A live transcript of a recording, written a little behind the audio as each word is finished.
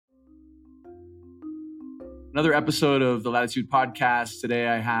Another episode of the Latitud podcast. Today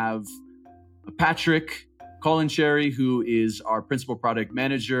I have Patrick Kolencherry, who is our principal product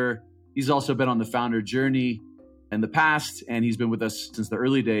manager. He's also been on the founder journey in the past, and he's been with us since the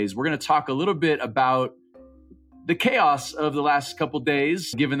early days. We're going to talk a little bit about the chaos of the last couple of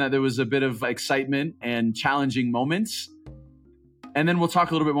days, given that there was a bit of excitement and challenging moments. And then we'll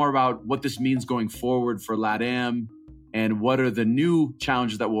talk a little bit more about what this means going forward for LatAm and what are the new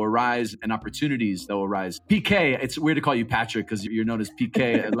challenges that will arise and opportunities that will arise. PK, it's weird to call you Patrick because you're known as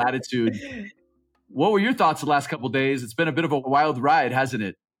PK at Latitud. What were your thoughts the last couple of days? It's been a bit of a wild ride, hasn't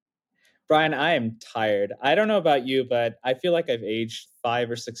it? Brian, I am tired. I don't know about you, but I feel like I've aged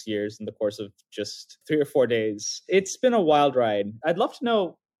 5 or 6 years in the course of just 3 or 4 days. It's been a wild ride. I'd love to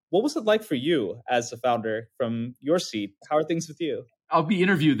know, what was it like for you as a founder from your seat? How are things with you? I'll be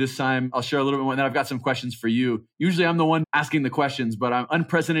interviewed this time. I'll share a little bit more, and then I've got some questions for you. Usually I'm the one asking the questions, but on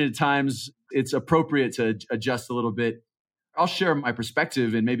unprecedented times, it's appropriate to adjust a little bit. I'll share my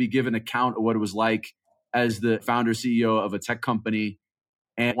perspective and maybe give an account of what it was like as the founder CEO of a tech company,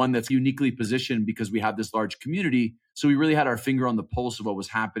 and one that's uniquely positioned because we have this large community. So we really had our finger on the pulse of what was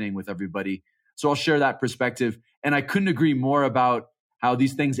happening with everybody. So I'll share that perspective. And I couldn't agree more about how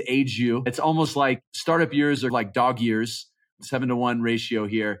these things age you. It's almost like startup years are like dog years. 7-to-1 ratio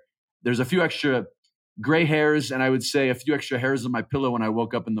here. There's a few extra gray hairs, and I would say a few extra hairs on my pillow when I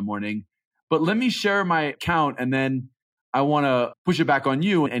woke up in the morning. But let me share my account, and then I want to push it back on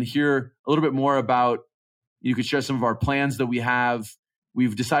you and hear a little bit more about, you could share some of our plans that we have.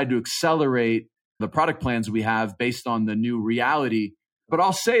 We've decided to accelerate the product plans we have based on the new reality. But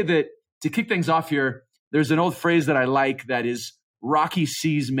I'll say that to kick things off here, there's an old phrase that I like that is, rocky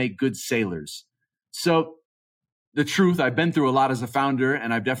seas make good sailors. So the truth, I've been through a lot as a founder,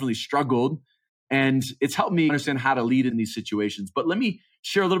 and I've definitely struggled, and it's helped me understand how to lead in these situations. But let me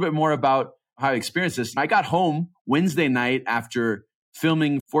share a little bit more about how I experienced this. I got home Wednesday night after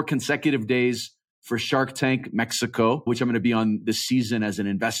filming 4 consecutive days for Shark Tank Mexico, which I'm going to be on this season as an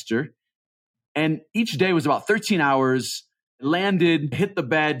investor. And each day was about 13 hours, landed, hit the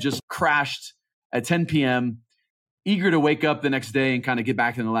bed, just crashed at 10 p.m., eager to wake up the next day and kind of get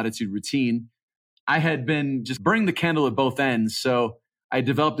back in the Latitud routine. I had been just burning the candle at both ends. So I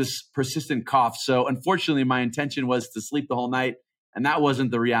developed this persistent cough. So unfortunately, my intention was to sleep the whole night, and that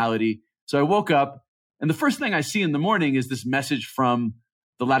wasn't the reality. So I woke up, and the first thing I see in the morning is this message from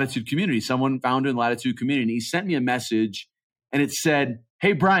the Latitud community. Someone found in the Latitud community, and he sent me a message, and it said,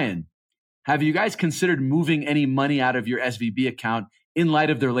 "Hey, Brian, have you guys considered moving any money out of your SVB account in light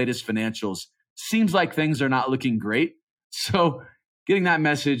of their latest financials? Seems like things are not looking great." So getting that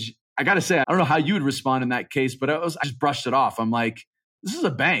message, I got to say, I don't know how you would respond in that case, but I just brushed it off. I'm like, this is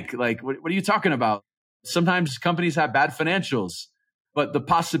a bank. Like, what are you talking about? Sometimes companies have bad financials, but the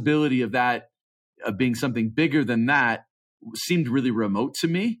possibility of that being something bigger than that seemed really remote to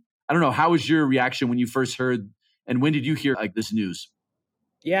me. I don't know. How was your reaction when you first heard, and when did you hear like this news?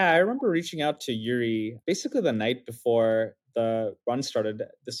 Yeah, I remember reaching out to Yuri basically the night before the run started.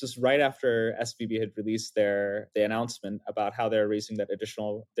 This was right after SVB had released the announcement about how they're raising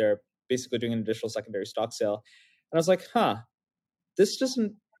they're basically doing an additional secondary stock sale. And I was like, this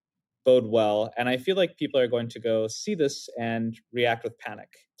doesn't bode well. And I feel like people are going to go see this and react with panic.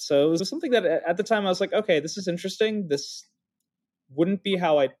 So it was something that at the time I was like, okay, this is interesting. This wouldn't be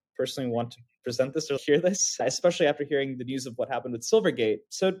how I personally want to present this or hear this, especially after hearing the news of what happened with Silvergate.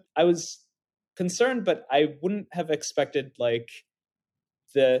 So I was concerned, but I wouldn't have expected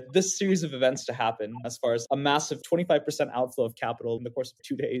this series of events to happen, as far as a massive 25% outflow of capital in the course of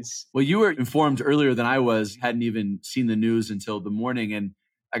 2 days. Well, you were informed earlier than I was, hadn't even seen the news until the morning. And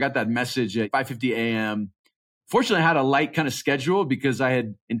I got that message at 5:50 a.m. Fortunately, I had a light kind of schedule because I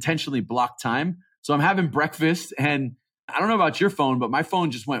had intentionally blocked time. So I'm having breakfast, and I don't know about your phone, but my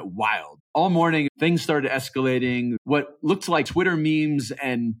phone just went wild. All morning, things started escalating. What looked like Twitter memes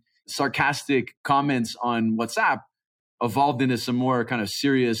and sarcastic comments on WhatsApp evolved into some more kind of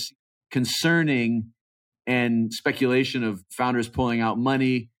serious, concerning, and speculation of founders pulling out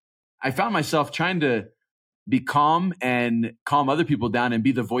money. I found myself trying to be calm and calm other people down and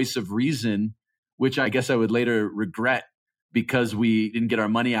be the voice of reason, which I guess I would later regret because we didn't get our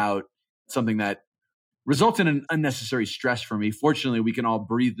money out, something that resulted in unnecessary stress for me. Fortunately, we can all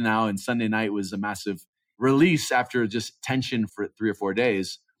breathe now, and Sunday night was a massive release after just tension for 3 or 4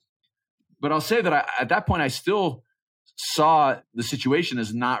 days. But I'll say that at that point, I still saw the situation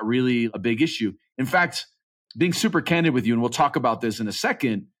as not really a big issue. In fact, being super candid with you, and we'll talk about this in a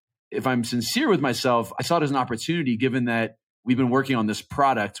second, if I'm sincere with myself, I saw it as an opportunity given that we've been working on this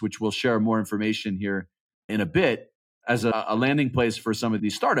product, which we'll share more information here in a bit, as a landing place for some of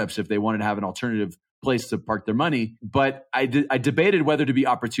these startups if they wanted to have an alternative place to park their money. But I debated whether to be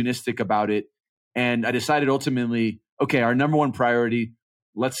opportunistic about it. And I decided ultimately, okay, our number one priority,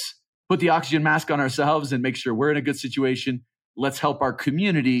 let's put the oxygen mask on ourselves and make sure we're in a good situation. Let's help our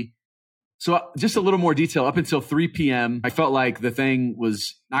community. So just a little more detail. Up until 3 p.m., I felt like the thing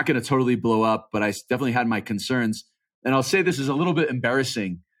was not going to totally blow up, but I definitely had my concerns. And I'll say this is a little bit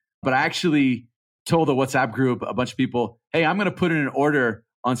embarrassing, but I actually told the WhatsApp group, a bunch of people, hey, I'm going to put in an order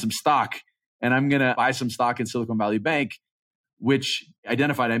on some stock and I'm going to buy some stock in Silicon Valley Bank, which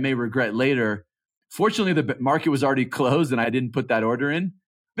identified I may regret later. Fortunately, the market was already closed and I didn't put that order in.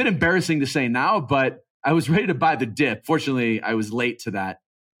 A bit embarrassing to say now, but I was ready to buy the dip. Fortunately, I was late to that.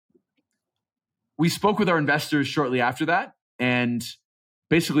 We spoke with our investors shortly after that and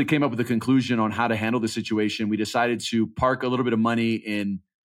basically came up with a conclusion on how to handle the situation. We decided to park a little bit of money in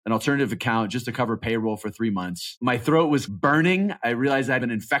an alternative account just to cover payroll for 3 months. My throat was burning. I realized I had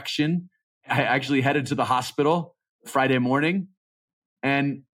an infection. I actually headed to the hospital Friday morning.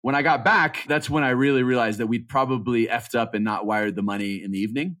 And when I got back, that's when I really realized that we'd probably effed up and not wired the money in the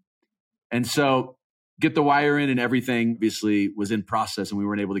evening. And so get the wire in and everything obviously was in process and we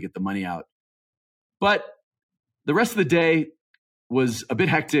weren't able to get the money out. But the rest of the day was a bit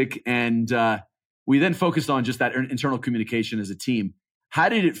hectic and we then focused on just that internal communication as a team. How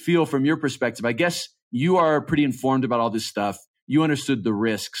did it feel from your perspective? I guess you are pretty informed about all this stuff. You understood the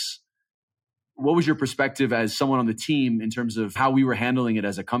risks. What was your perspective as someone on the team in terms of how we were handling it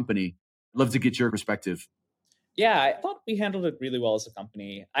as a company? I'd love to get your perspective. Yeah, I thought we handled it really well as a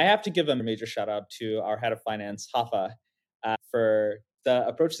company. I have to give a major shout out to our head of finance, Hafa, for the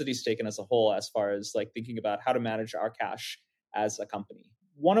approach that he's taken as a whole, as far as like thinking about how to manage our cash as a company.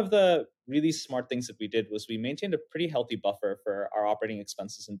 One of the really smart things that we did was we maintained a pretty healthy buffer for our operating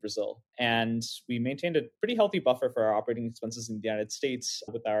expenses in Brazil. And we maintained a pretty healthy buffer for our operating expenses in the United States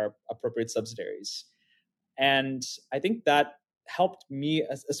with our appropriate subsidiaries. And I think that helped me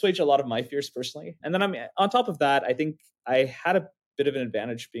assuage a lot of my fears personally. And then on top of that, I think I had a bit of an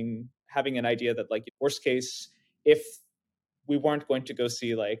advantage having an idea that like worst case, if we weren't going to go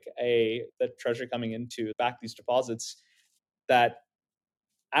see like the treasury coming in to back these deposits, that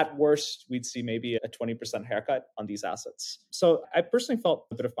at worst, we'd see maybe a 20% haircut on these assets. So I personally felt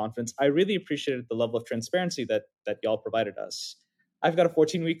a bit of confidence. I really appreciated the level of transparency that y'all provided us. I've got a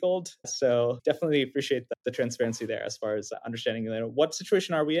 14-week-old, so definitely appreciate the transparency there as far as understanding what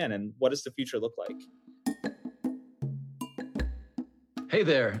situation are we in and what does the future look like. Hey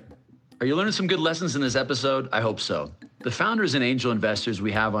there. Are you learning some good lessons in this episode? I hope so. The founders and angel investors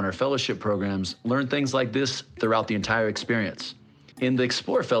we have on our fellowship programs learn things like this throughout the entire experience. In the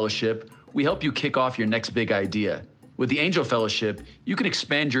Explore Fellowship, we help you kick off your next big idea. With the Angel Fellowship, you can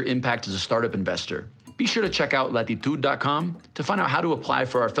expand your impact as a startup investor. Be sure to check out Latitud.com to find out how to apply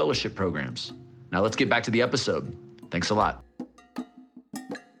for our fellowship programs. Now let's get back to the episode. Thanks a lot.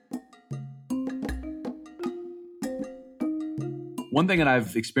 One thing that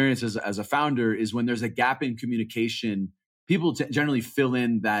I've experienced as a founder is when there's a gap in communication, people generally fill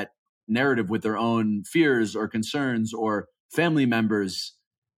in that narrative with their own fears or concerns or family members.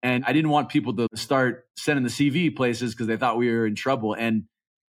 And I didn't want people to start sending the CV places because they thought we were in trouble. And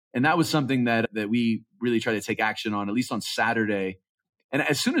that was something that we really tried to take action on, at least on Saturday. And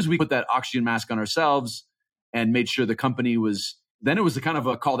as soon as we put that oxygen mask on ourselves and made sure the company then it was a kind of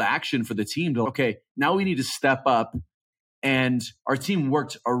a call to action for the team to, okay, now we need to step up. And our team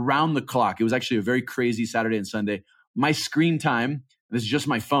worked around the clock. It was actually a very crazy Saturday and Sunday. My screen time, this is just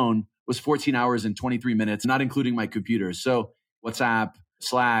my phone, was 14 hours and 23 minutes, not including my computer. So WhatsApp,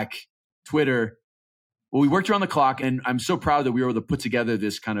 Slack, Twitter. Well, we worked around the clock, and I'm so proud that we were able to put together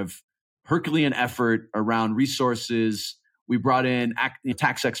this kind of Herculean effort around resources. We brought in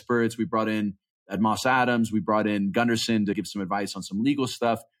tax experts. We brought in Moss Adams. We brought in Gunderson to give some advice on some legal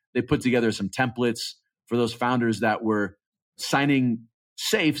stuff. They put together some templates for those founders that were signing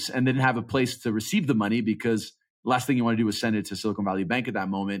safes and didn't have a place to receive the money because the last thing you want to do was send it to Silicon Valley Bank at that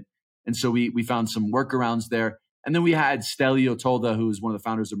moment. And so we found some workarounds there. And then we had Stelio Tolda, who is one of the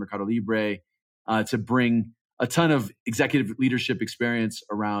founders of Mercado Libre, to bring a ton of executive leadership experience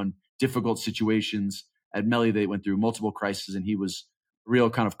around difficult situations. At Melly, they went through multiple crises, and he was a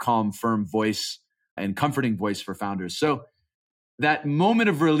real kind of calm, firm voice and comforting voice for founders. So that moment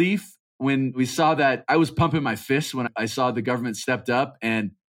of relief when we saw that, I was pumping my fist when I saw the government stepped up.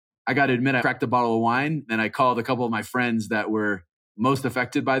 And I got to admit, I cracked a bottle of wine and I called a couple of my friends that were most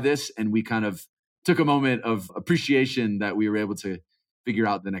affected by this. And we kind of took a moment of appreciation that we were able to figure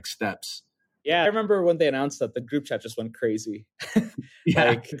out the next steps. Yeah, I remember when they announced that the group chat just went crazy. Yeah.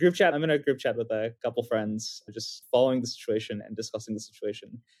 Like group chat, I'm in a group chat with a couple friends, just following the situation and discussing the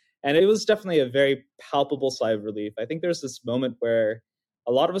situation. And it was definitely a very palpable sigh of relief. I think there's this moment where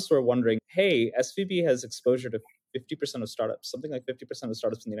a lot of us were wondering, hey, SVB has exposure to 50% of startups, something like 50% of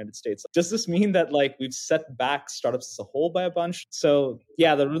startups in the United States. Does this mean that like we've set back startups as a whole by a bunch? So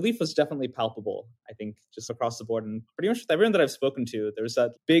yeah, the relief was definitely palpable, I think, just across the board. And pretty much with everyone that I've spoken to, there's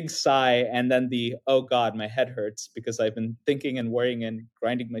that big sigh and then the, oh God, my head hurts because I've been thinking and worrying and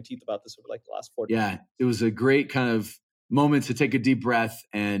grinding my teeth about this over like the last 40 Yeah, it was a great kind of moment to take a deep breath.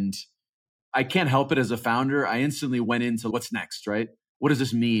 And I can't help it as a founder. I instantly went into what's next, right? What does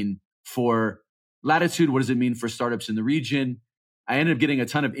this mean for Latitude? What does it mean for startups in the region? I ended up getting a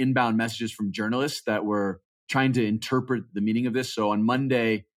ton of inbound messages from journalists that were trying to interpret the meaning of this. So on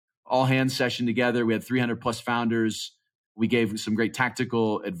Monday, all hands session together, we had 300 plus founders. We gave some great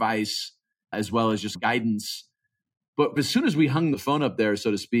tactical advice as well as just guidance. But as soon as we hung the phone up there,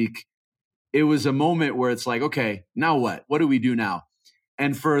 so to speak, it was a moment where it's like, okay, now what? What do we do now?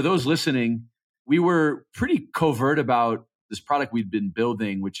 And for those listening, we were pretty covert about this product we'd been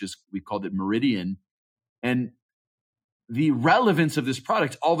building, which is, we called it Meridian. And the relevance of this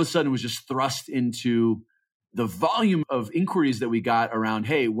product all of a sudden was just thrust into the volume of inquiries that we got around,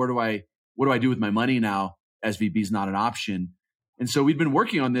 hey, what do I do with my money now? SVB is not an option. And so we'd been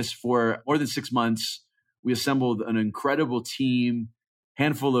working on this for more than 6 months. We assembled an incredible team,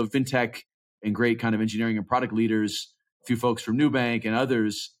 handful of fintech and great kind of engineering and product leaders, a few folks from Nubank and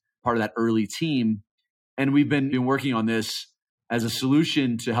others, part of that early team. And we've been working on this as a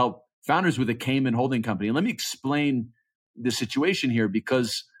solution to help founders with a Cayman holding company. And let me explain the situation here,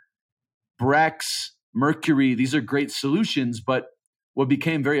 because Brex, Mercury, these are great solutions, but what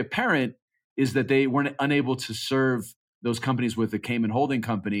became very apparent is that they weren't unable to serve those companies with a Cayman holding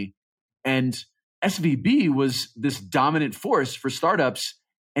company. And SVB was this dominant force for startups,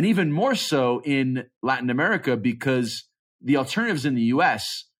 and even more so in Latin America, because the alternatives in the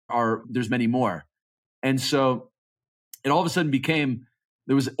US there's many more. And so it all of a sudden became,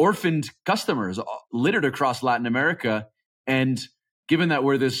 there was orphaned customers littered across Latin America. And given that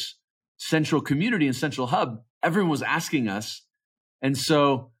we're this central community and central hub, everyone was asking us. And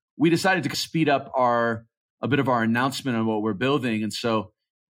so we decided to speed up a bit of our announcement on what we're building. And so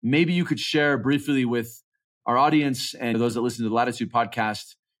maybe you could share briefly with our audience and those that listen to the Latitude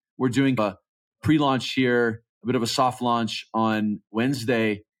podcast. We're doing a pre-launch here, a bit of a soft launch on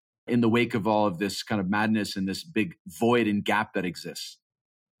Wednesday in the wake of all of this kind of madness and this big void and gap that exists.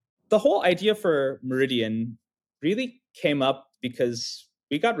 The whole idea for Meridian really came up because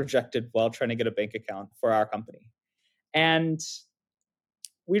we got rejected while trying to get a bank account for our company. And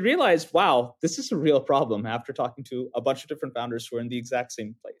we realized, wow, this is a real problem after talking to a bunch of different founders who are in the exact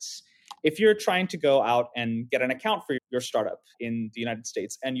same place. If you're trying to go out and get an account for your startup in the United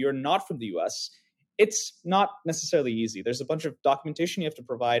States and you're not from the US, it's not necessarily easy. There's a bunch of documentation you have to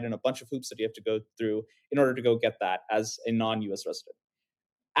provide and a bunch of hoops that you have to go through in order to go get that as a non-US resident.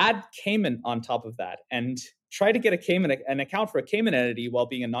 Add Cayman on top of that and try to get an account for a Cayman entity while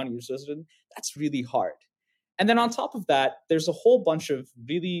being a non-US resident. That's really hard. And then on top of that, there's a whole bunch of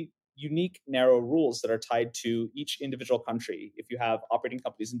really unique, narrow rules that are tied to each individual country. If you have operating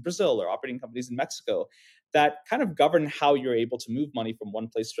companies in Brazil or operating companies in Mexico, that kind of govern how you're able to move money from one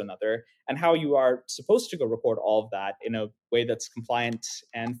place to another and how you are supposed to go record all of that in a way that's compliant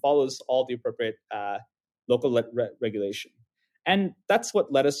and follows all the appropriate local regulation. And that's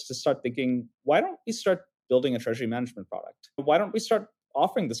what led us to start thinking, why don't we start building a treasury management product? Why don't we start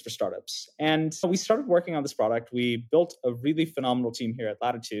offering this for startups? And so we started working on this product. We built a really phenomenal team here at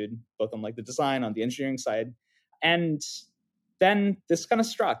Latitude, both on like the design, on the engineering side. And then this kind of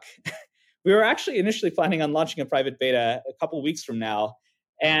struck. We were actually initially planning on launching a private beta a couple of weeks from now.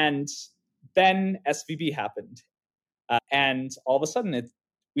 And then SVB happened. And all of a sudden,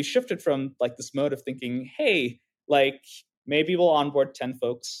 we shifted from like this mode of thinking, hey, like maybe we'll onboard 10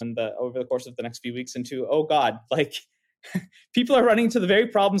 folks over the course of the next few weeks into, oh God, like people are running into the very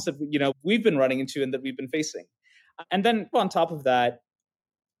problems that we've been running into and that we've been facing. And then on top of that,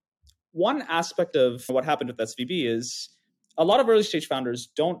 one aspect of what happened with SVB is a lot of early stage founders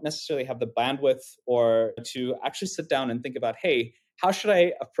don't necessarily have the bandwidth or to actually sit down and think about, hey, how should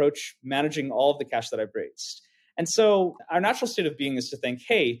I approach managing all of the cash that I've raised? And so our natural state of being is to think,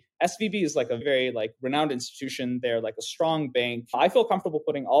 hey, SVB is like a very renowned institution. They're like a strong bank. I feel comfortable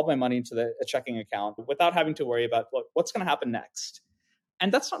putting all of my money into a checking account without having to worry about what's going to happen next.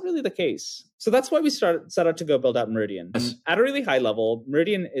 And that's not really the case. So that's why we set out to go build out Meridian. Yes. At a really high level,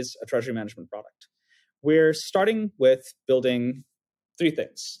 Meridian is a treasury management product. We're starting with building three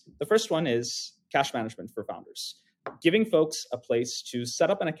things. The first one is cash management for founders, giving folks a place to set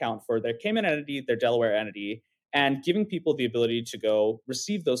up an account for their Cayman entity, their Delaware entity, and giving people the ability to go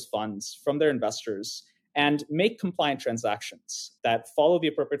receive those funds from their investors and make compliant transactions that follow the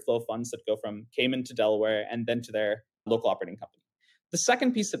appropriate flow of funds that go from Cayman to Delaware and then to their local operating company. The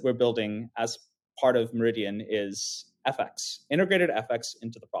second piece that we're building as part of Meridian is FX, integrated FX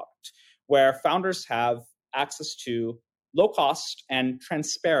into the product, where founders have access to low cost and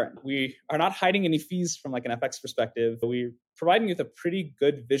transparent. We are not hiding any fees from like an FX perspective. We're providing you with a pretty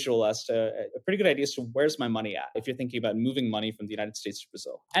good visual as to a pretty good idea as to where's my money at if you're thinking about moving money from the United States to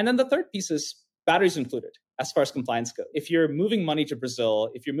Brazil. And then the third piece is batteries included as far as compliance goes. If you're moving money to Brazil,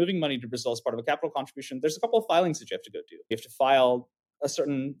 as part of a capital contribution, there's a couple of filings that you have to go do. You have to file a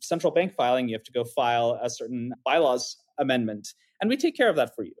certain central bank filing. You have to go file a certain bylaws amendment. And we take care of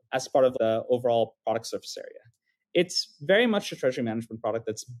that for you as part of the overall product surface area. It's very much a treasury management product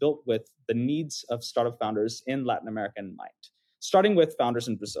that's built with the needs of startup founders in Latin America in mind, starting with founders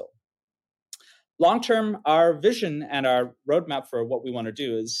in Brazil. Long term, our vision and our roadmap for what we want to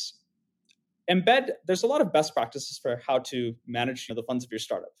do is there's a lot of best practices for how to manage the funds of your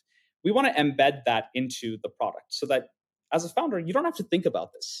startup. We want to embed that into the product so that as a founder, you don't have to think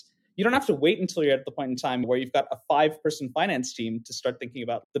about this. You don't have to wait until you're at the point in time where you've got a 5-person finance team to start thinking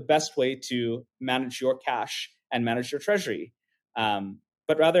about the best way to manage your cash and manage your treasury.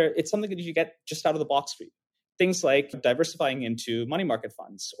 But rather, it's something that you get just out of the box for you. Things like diversifying into money market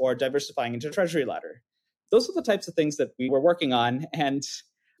funds or diversifying into treasury ladder. Those are the types of things that we were working on. And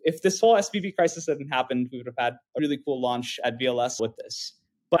if this whole SVB crisis hadn't happened, we would have had a really cool launch at VLS with this.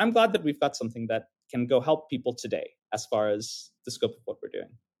 But I'm glad that we've got something that can go help people today as far as the scope of what we're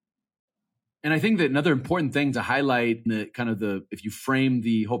doing. And I think that another important thing to highlight, if you frame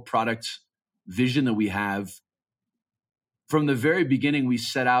the whole product vision that we have, from the very beginning, we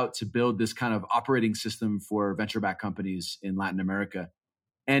set out to build this kind of operating system for venture-backed companies in Latin America.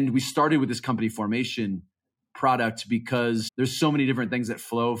 And we started with this company formation product because there's so many different things that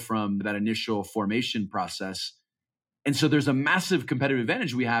flow from that initial formation process. And so there's a massive competitive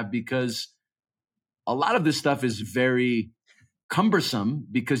advantage we have because a lot of this stuff is very cumbersome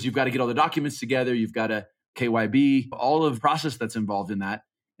because you've got to get all the documents together. You've got to KYB, all of the process that's involved in that.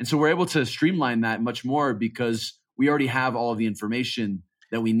 And so we're able to streamline that much more because we already have all of the information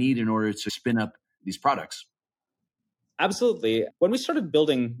that we need in order to spin up these products. Absolutely. When we started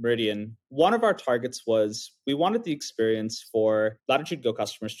building Meridian, one of our targets was we wanted the experience for Latitud Go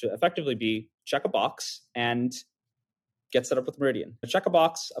customers to effectively be check a box and get set up with Meridian. Check a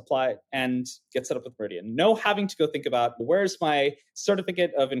box, apply, and get set up with Meridian. No having to go think about where's my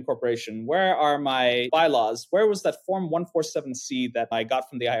certificate of incorporation? Where are my bylaws? Where was that Form 147C that I got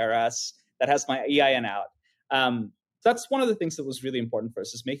from the IRS that has my EIN out? That's one of the things that was really important for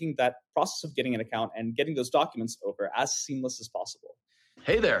us, is making that process of getting an account and getting those documents over as seamless as possible.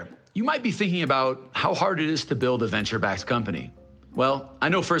 Hey there. You might be thinking about how hard it is to build a venture-backed company. Well, I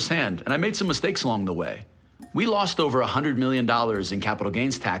know firsthand, and I made some mistakes along the way. We lost over $100 million in capital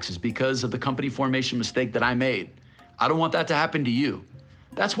gains taxes because of the company formation mistake that I made. I don't want that to happen to you.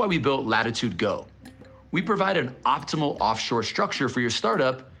 That's why we built Latitud Go. We provide an optimal offshore structure for your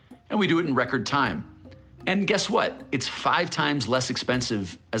startup, and we do it in record time. And guess what? It's 5 times less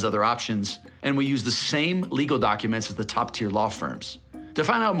expensive as other options, and we use the same legal documents as the top tier law firms. To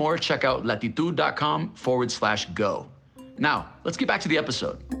find out more, check out latitud.com/go. Now, let's get back to the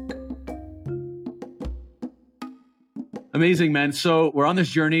episode. Amazing, man. So we're on this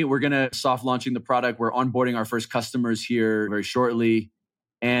journey. We're going to soft launching the product. We're onboarding our first customers here very shortly.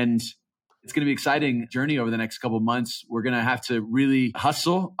 And it's going to be an exciting journey over the next couple of months. We're going to have to really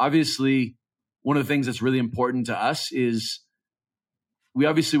hustle. Obviously, one of the things that's really important to us is we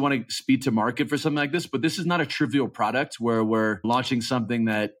obviously want to speed to market for something like this, but this is not a trivial product where we're launching something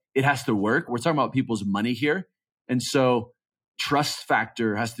that it has to work. We're talking about people's money here. And so trust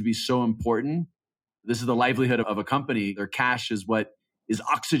factor has to be so important. This is the livelihood of a company. Their cash is what is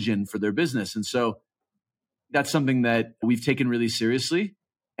oxygen for their business. And so that's something that we've taken really seriously,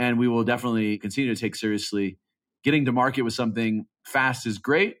 and we will definitely continue to take seriously. Getting to market with something fast is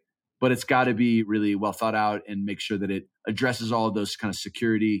great, but it's got to be really well thought out and make sure that it addresses all of those kind of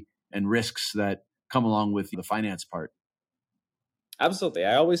security and risks that come along with the finance part. Absolutely.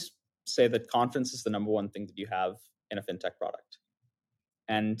 I always say that confidence is the number one thing that you have in a fintech product.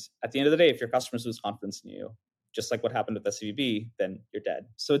 And at the end of the day, if your customers lose confidence in you, just like what happened with SVB, then you're dead.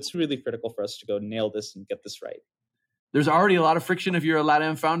 So it's really critical for us to go nail this and get this right. There's already a lot of friction if you're a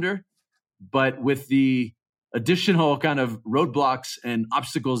LatAm founder, but with the additional kind of roadblocks and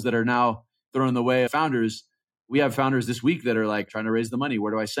obstacles that are now thrown in the way of founders, we have founders this week that are like trying to raise the money.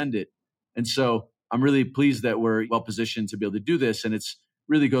 Where do I send it? And so I'm really pleased that we're well positioned to be able to do this. And it's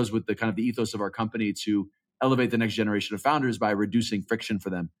really goes with the kind of the ethos of our company to elevate the next generation of founders by reducing friction for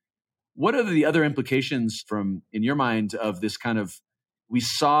them. What are the other implications from, in your mind, of this kind of, we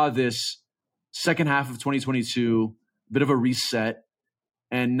saw this second half of 2022, bit of a reset,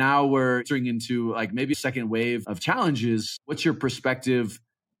 and now we're entering into like maybe a second wave of challenges. What's your perspective?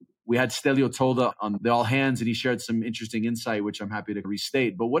 We had Stelio Tolda on the All Hands, and he shared some interesting insight, which I'm happy to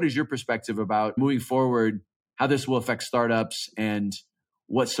restate. But what is your perspective about moving forward, how this will affect startups, and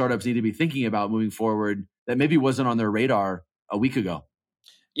what startups need to be thinking about moving forward that maybe wasn't on their radar a week ago?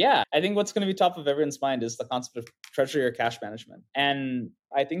 Yeah, I think what's going to be top of everyone's mind is the concept of treasury or cash management. And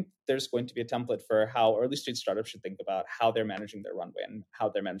I think there's going to be a template for how early stage startups should think about how they're managing their runway and how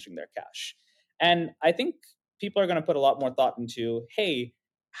they're managing their cash. And I think people are going to put a lot more thought into, hey,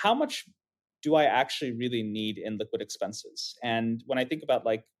 how much do I actually really need in liquid expenses? And when I think about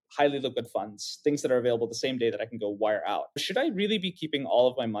like highly liquid funds, things that are available the same day that I can go wire out, should I really be keeping all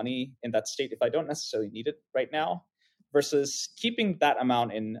of my money in that state if I don't necessarily need it right now? Versus keeping that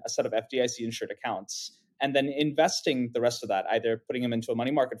amount in a set of FDIC insured accounts and then investing the rest of that, either putting them into a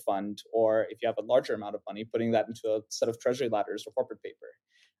money market fund, or if you have a larger amount of money, putting that into a set of treasury ladders or corporate paper.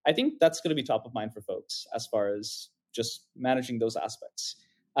 I think that's going to be top of mind for folks as far as just managing those aspects.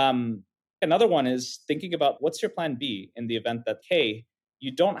 Another one is thinking about what's your plan B in the event that, hey,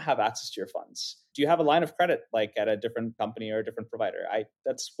 you don't have access to your funds. Do you have a line of credit like at a different company or a different provider?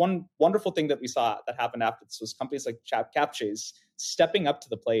 That's one wonderful thing that we saw that happened after this was companies like Capchase stepping up to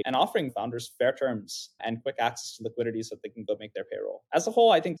the plate and offering founders fair terms and quick access to liquidity so that they can go make their payroll. As a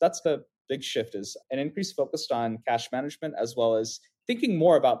whole, I think that's the big shift, is an increase focused on cash management, as well as thinking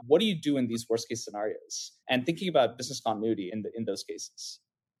more about what do you do in these worst case scenarios and thinking about business continuity in those cases.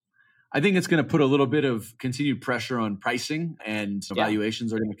 I think it's going to put a little bit of continued pressure on pricing, and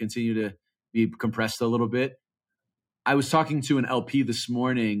valuations are going to continue to be compressed a little bit. I was talking to an LP this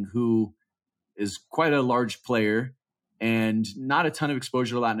morning who is quite a large player and not a ton of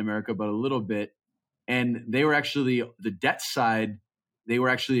exposure to Latin America, but a little bit. And they were actually, the debt side, they were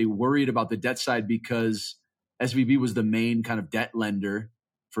actually worried about the debt side because SVB was the main kind of debt lender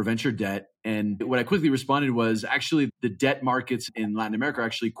for venture debt. And what I quickly responded was, actually, the debt markets in Latin America are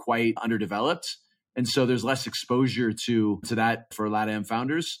actually quite underdeveloped. And so there's less exposure to that for LatAm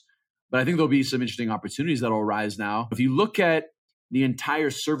founders. But I think there'll be some interesting opportunities that'll arise now. If you look at the entire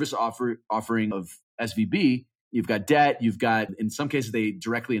service offering of SVB, you've got debt, you've got, in some cases, they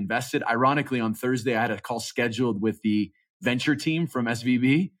directly invested. Ironically, on Thursday, I had a call scheduled with the venture team from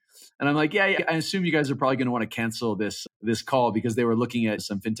SVB. And I'm like, yeah, I assume you guys are probably going to want to cancel this call because they were looking at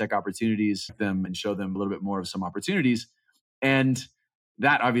some fintech opportunities and show them a little bit more of some opportunities. And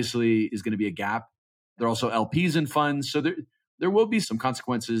that obviously is going to be a gap. There are also LPs and funds. So there will be some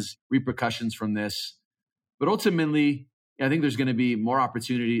consequences, repercussions from this. But ultimately, I think there's going to be more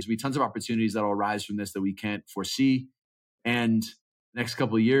opportunities, tons of opportunities that will arise from this that we can't foresee. And next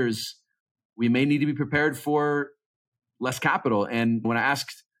couple of years, we may need to be prepared for less capital. And when I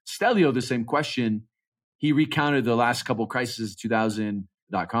asked Stelio the same question, he recounted the last couple of crises,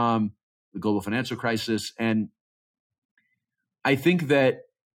 2000.com, the global financial crisis. And I think that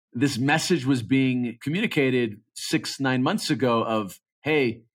this message was being communicated 6-9 months ago of,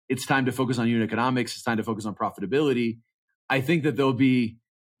 hey, it's time to focus on unit economics. It's time to focus on profitability. I think that there'll be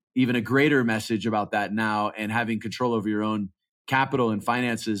even a greater message about that now, and having control over your own capital and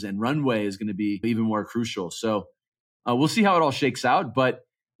finances and runway is going to be even more crucial. So we'll see how it all shakes out. But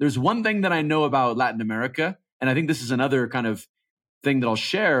there's one thing that I know about Latin America, and I think this is another kind of thing that I'll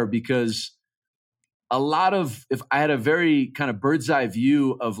share, because if I had a very kind of bird's eye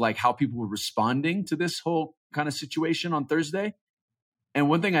view of like how people were responding to this whole kind of situation on Thursday. And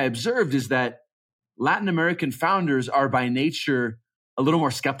one thing I observed is that Latin American founders are by nature a little more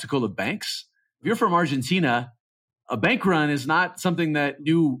skeptical of banks. If you're from Argentina, a bank run is not something that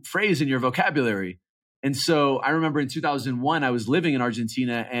you phrase in your vocabulary. And so I remember in 2001, I was living in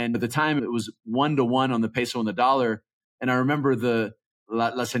Argentina, and at the time it was 1-to-1 on the peso and the dollar. And I remember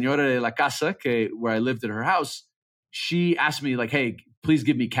La Señora de la Casa, where I lived at her house, she asked me like, hey, please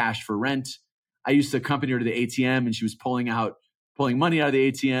give me cash for rent. I used to accompany her to the ATM, and she was pulling money out of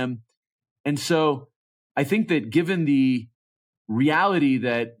the ATM. And so I think that given the reality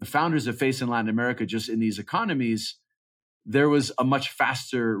that the founders have faced in Latin America, just in these economies, there was a much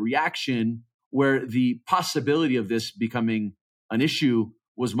faster reaction where the possibility of this becoming an issue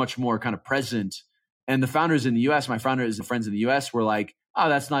was much more kind of present. And the founders in the US, my friends in the US were like, oh,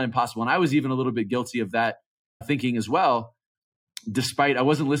 that's not impossible. And I was even a little bit guilty of that thinking as well. despite I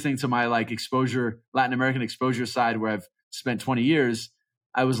wasn't listening to my like Latin American exposure side where I've spent 20 years,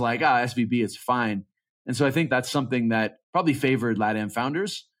 I was like, SVB, it's fine. And so I think that's something that probably favored LatAm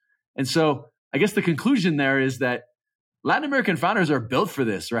founders. And so I guess the conclusion there is that Latin American founders are built for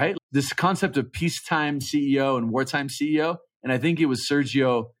this, right? This concept of peacetime CEO and wartime CEO. And I think it was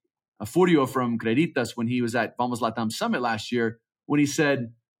Sergio Furio from Creditas when he was at Vamos LatAm Summit last year, when he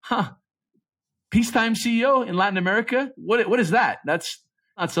said, peacetime CEO in Latin America? What is that? That's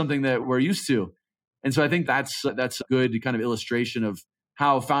not something that we're used to. And so I think that's a good kind of illustration of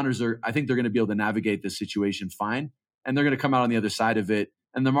how founders I think they're going to be able to navigate this situation fine. And they're going to come out on the other side of it.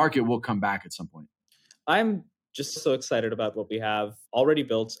 And the market will come back at some point. I'm just so excited about what we have already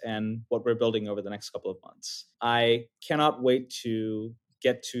built and what we're building over the next couple of months. I cannot wait to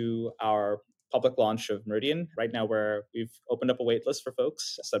get to our public launch of Meridian right now, where we've opened up a wait list for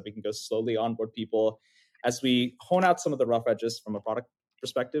folks so that we can go slowly onboard people as we hone out some of the rough edges from a product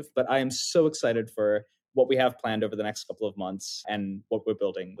perspective. But I am so excited for what we have planned over the next couple of months and what we're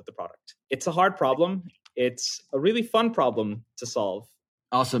building with the product. It's a hard problem. It's a really fun problem to solve.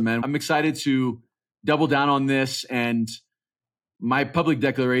 Awesome, man. I'm excited to double down on this. And my public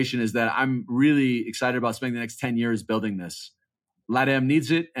declaration is that I'm really excited about spending the next 10 years building this. LatAm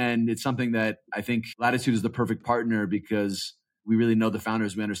needs it. And it's something that I think Latitud is the perfect partner because we really know the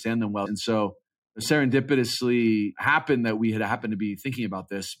founders, we understand them well. And so serendipitously happened that we had happened to be thinking about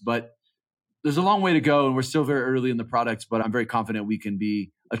this, but there's a long way to go and we're still very early in the product, but I'm very confident we can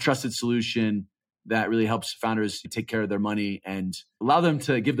be a trusted solution that really helps founders take care of their money and allow them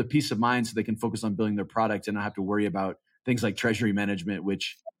to give the peace of mind so they can focus on building their product and not have to worry about things like treasury management,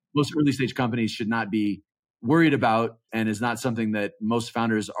 which most early stage companies should not be worried about and is not something that most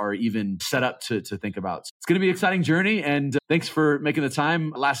founders are even set up to think about. So it's going to be an exciting journey. And thanks for making the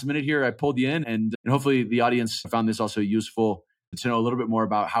time. Last minute here, I pulled you in and hopefully the audience found this also useful to know a little bit more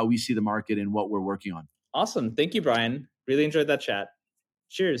about how we see the market and what we're working on. Awesome. Thank you, Brian. Really enjoyed that chat.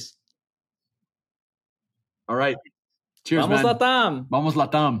 Cheers. All right. Cheers, Vamos man. LatAm. Vamos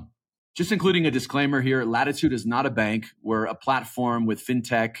LatAm. Just including a disclaimer here, Latitud is not a bank. We're a platform with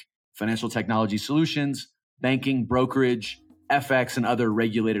fintech, financial technology solutions, banking, brokerage, FX, and other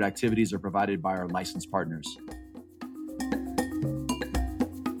regulated activities are provided by our licensed partners.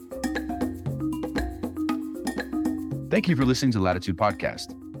 Thank you for listening to Latitud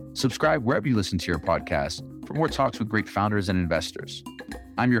Podcast. Subscribe wherever you listen to your podcast for more talks with great founders and investors.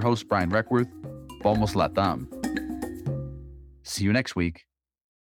 I'm your host, Brian Requarth. Vamos LatAm. See you next week.